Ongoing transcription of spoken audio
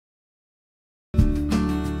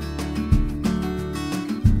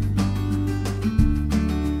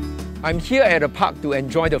I'm here at a park to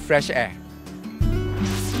enjoy the fresh air.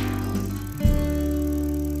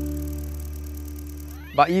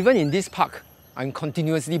 But even in this park, I'm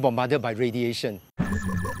continuously bombarded by radiation.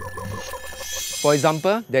 For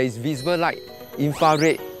example, there is visible light,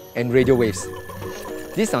 infrared, and radio waves.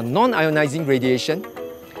 These are non-ionizing radiation.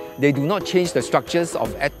 They do not change the structures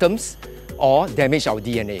of atoms or damage our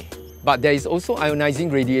DNA. But there is also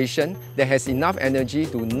ionizing radiation that has enough energy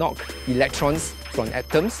to knock electrons from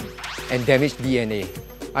atoms and damage DNA.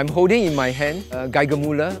 I'm holding in my hand a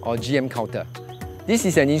Geiger-Müller or GM counter. This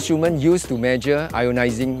is an instrument used to measure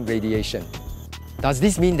ionizing radiation. Does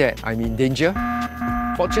this mean that I'm in danger?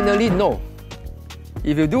 Fortunately, no.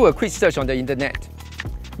 If you do a quick search on the internet,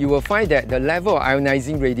 you will find that the level of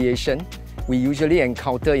ionizing radiation we usually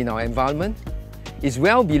encounter in our environment is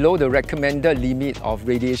well below the recommended limit of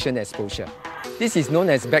radiation exposure. This is known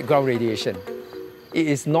as background radiation. It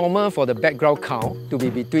is normal for the background count to be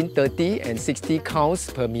between 30 and 60 counts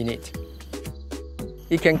per minute.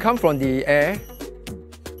 It can come from the air,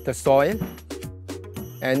 the soil,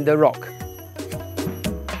 and the rock.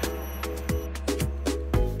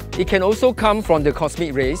 It can also come from the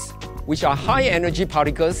cosmic rays, which are high-energy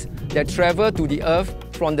particles that travel to the Earth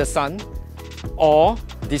from the Sun or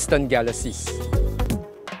distant galaxies.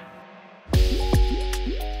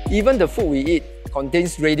 Even the food we eat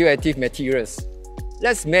contains radioactive materials.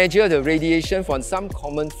 Let's measure the radiation from some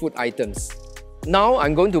common food items. Now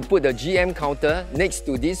I'm going to put the GM counter next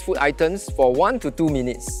to these food items for 1 to 2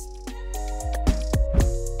 minutes.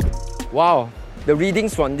 Wow, the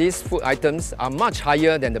readings from these food items are much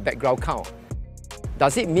higher than the background count.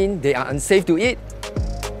 Does it mean they are unsafe to eat?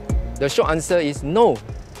 The short answer is no,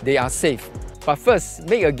 they are safe. But first,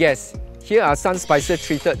 make a guess. Here are some spices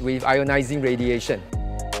treated with ionizing radiation.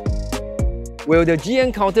 Will the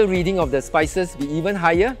GM counter reading of the spices be even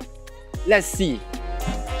higher? Let's see.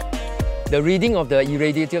 The reading of the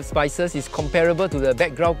irradiated spices is comparable to the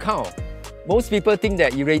background count. Most people think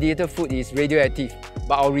that irradiated food is radioactive,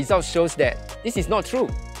 but our results shows that this is not true.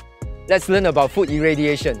 Let's learn about food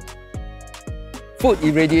irradiation. Food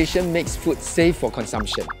irradiation makes food safe for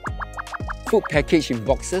consumption. Food packaged in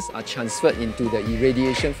boxes are transferred into the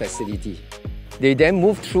irradiation facility. They then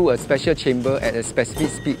move through a special chamber at a specific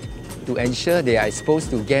speed to ensure they are exposed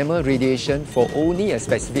to gamma radiation for only a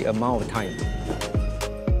specific amount of time.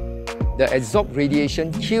 The absorbed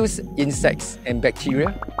radiation kills insects and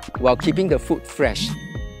bacteria while keeping the food fresh.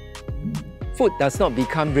 Food does not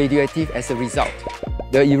become radioactive as a result.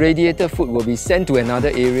 The irradiated food will be sent to another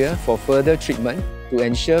area for further treatment to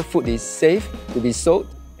ensure food is safe to be sold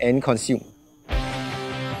and consumed.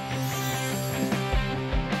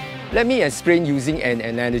 Let me explain using an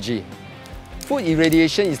analogy. Food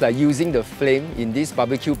irradiation is like using the flame in this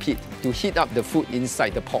barbecue pit to heat up the food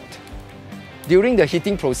inside the pot. During the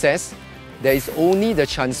heating process, there is only the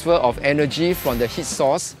transfer of energy from the heat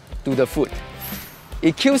source to the food.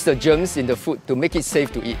 It kills the germs in the food to make it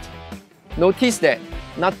safe to eat. Notice that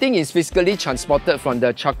nothing is physically transported from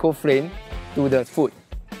the charcoal flame to the food.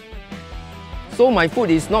 So my food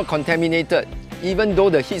is not contaminated, even though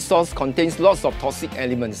the heat source contains lots of toxic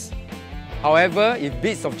elements. However, if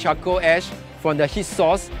bits of charcoal ash from the heat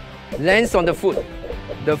source lands on the food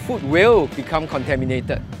will become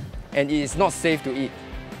contaminated and it is not safe to eat.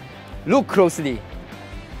 Look closely.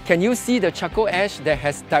 Can you see the charcoal ash that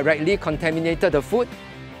has directly contaminated the food?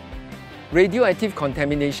 Radioactive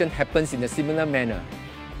contamination happens in a similar manner.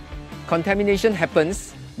 Contamination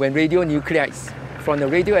happens when radionuclides from the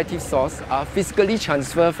radioactive source are physically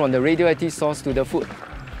transferred from the radioactive source to the food.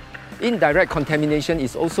 Indirect contamination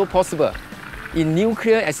is also possible. In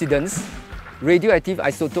nuclear accidents, radioactive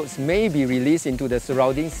isotopes may be released into the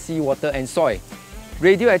surrounding seawater and soil.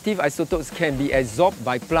 Radioactive isotopes can be absorbed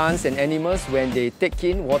by plants and animals when they take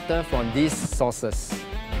in water from these sources.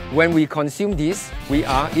 When we consume this, we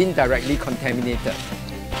are indirectly contaminated.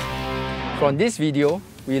 From this video,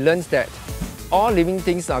 we learned that all living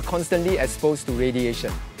things are constantly exposed to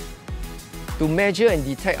radiation. To measure and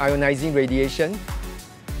detect ionizing radiation,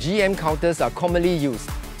 GM counters are commonly used.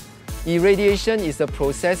 Irradiation is a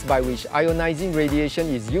process by which ionizing radiation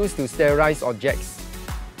is used to sterilize objects.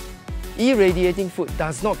 Irradiating food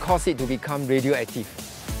does not cause it to become radioactive.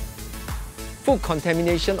 Food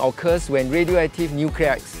contamination occurs when radioactive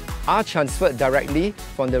nuclides are transferred directly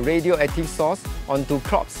from the radioactive source onto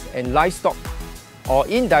crops and livestock, or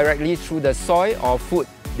indirectly through the soil or food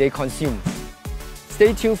they consume.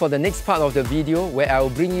 Stay tuned for the next part of the video where I will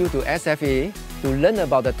bring you to SFA to learn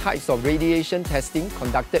about the types of radiation testing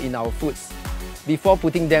conducted in our foods before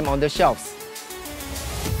putting them on the shelves.